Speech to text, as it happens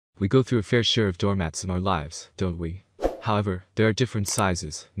We go through a fair share of doormats in our lives, don't we? However, there are different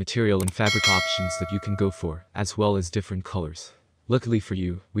sizes, material and fabric options that you can go for, as well as different colors. Luckily for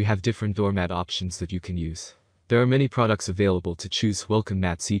you, we have different doormat options that you can use. There are many products available to choose welcome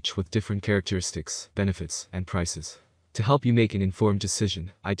mats, each with different characteristics, benefits, and prices. To help you make an informed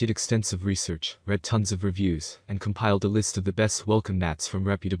decision, I did extensive research, read tons of reviews, and compiled a list of the best welcome mats from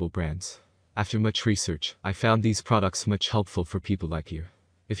reputable brands. After much research, I found these products much helpful for people like you.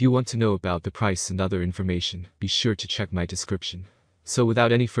 If you want to know about the price and other information, be sure to check my description. So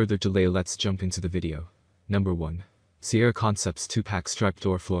without any further delay, let's jump into the video. Number 1. Sierra Concepts 2-pack striped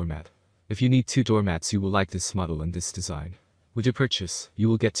door floor mat. If you need 2 doormats, you will like this model and this design. With your purchase, you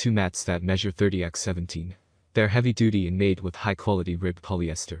will get 2 mats that measure 30x17. They're heavy duty and made with high quality ribbed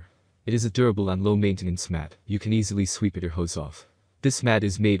polyester. It is a durable and low maintenance mat. You can easily sweep it or hose off. This mat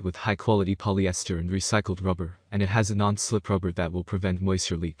is made with high quality polyester and recycled rubber, and it has a non-slip rubber that will prevent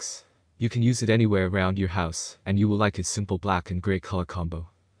moisture leaks. You can use it anywhere around your house, and you will like its simple black and gray color combo.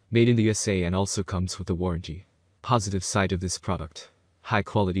 Made in the USA and also comes with a warranty. Positive side of this product: high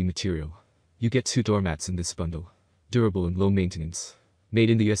quality material. You get 2 doormats in this bundle. Durable and low maintenance. Made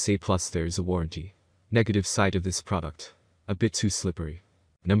in the USA, plus there is a warranty. Negative side of this product: a bit too slippery.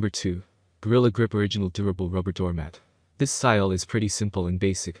 Number 2. Gorilla Grip Original Durable Rubber Doormat. This style is pretty simple and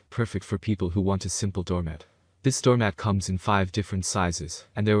basic, perfect for people who want a simple doormat. This doormat comes in 5 different sizes,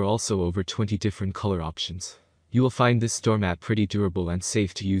 and there are also over 20 different color options. You will find this doormat pretty durable and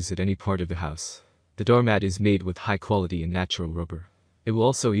safe to use at any part of the house. The doormat is made with high quality and natural rubber. It will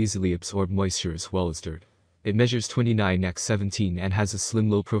also easily absorb moisture as well as dirt. It measures 29x17 and has a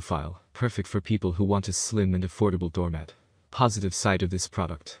slim low profile, perfect for people who want a slim and affordable doormat. Positive side of this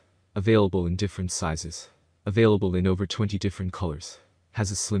product: available in different sizes. Available in over 20 different colors. Has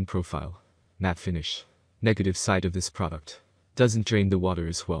a slim profile. Matte finish. Negative side of this product: doesn't drain the water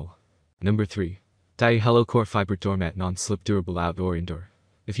as well. Number 3. Hello Coir Fiber Doormat Non-Slip Durable Outdoor Indoor.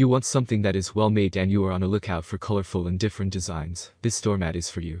 If you want something that is well made and you are on a lookout for colorful and different designs, this doormat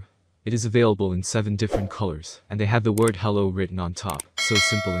is for you. It is available in 7 different colors, and they have the word hello written on top, so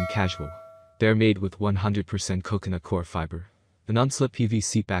simple and casual. They are made with 100% coconut coir fiber. The non-slip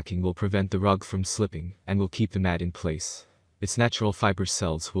PVC backing will prevent the rug from slipping and will keep the mat in place. Its natural fiber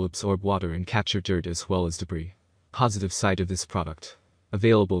cells will absorb water and capture dirt as well as debris. Positive side of this product: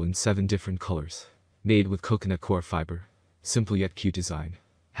 available in 7 different colors. Made with coconut coir fiber. Simple yet cute design.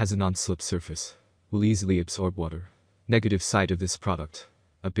 Has a non-slip surface. Will easily absorb water. Negative side of this product: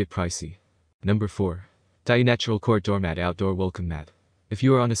 a bit pricey. Number 4. Natural Coir Doormat Outdoor Welcome Mat. If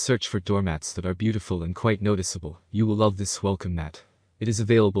you are on a search for doormats that are beautiful and quite noticeable, you will love this welcome mat. It is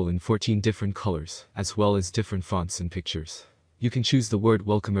available in 14 different colors, as well as different fonts and pictures. You can choose the word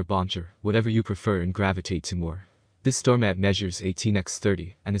welcome or bonjour, whatever you prefer, and gravitate to more. This doormat measures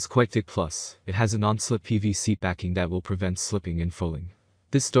 18x30 and is quite thick, plus it has a non-slip PVC backing that will prevent slipping and falling.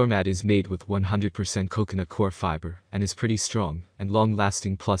 This doormat is made with 100% coconut coir fiber and is pretty strong and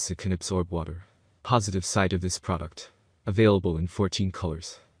long-lasting, plus it can absorb water. Positive side of this product: available in 14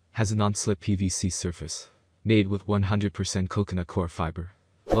 colors. Has a non-slip PVC surface. Made with 100% coconut coir fiber.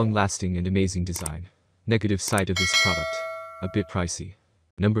 Long-lasting and amazing design. Negative side of this product: a bit pricey.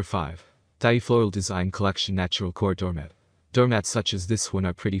 Number 5. Floral Design Collection Natural Coir Doormat. Doormats such as this one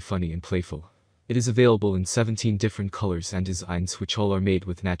are pretty funny and playful. It is available in 17 different colors and designs, which all are made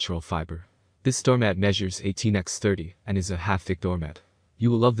with natural fiber. This doormat measures 18x30 and is a half-thick doormat. You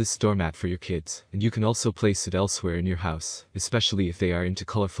will love this doormat for your kids, and you can also place it elsewhere in your house, especially if they are into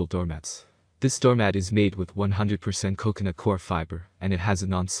colorful doormats. This doormat is made with 100% coconut coir fiber, and it has a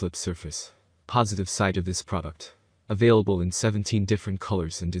non-slip surface. Positive side of this product: available in 17 different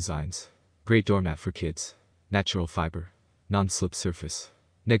colors and designs. Great doormat for kids. Natural fiber. Non-slip surface.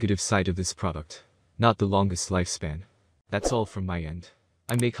 Negative side of this product: not the longest lifespan. That's all from my end.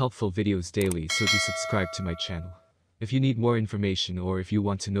 I make helpful videos daily, so do subscribe to my channel. If you need more information or if you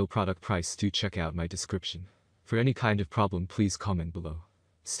want to know product price, do check out my description. For any kind of problem, please comment below.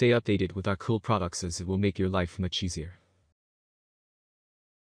 Stay updated with our cool products, as it will make your life much easier.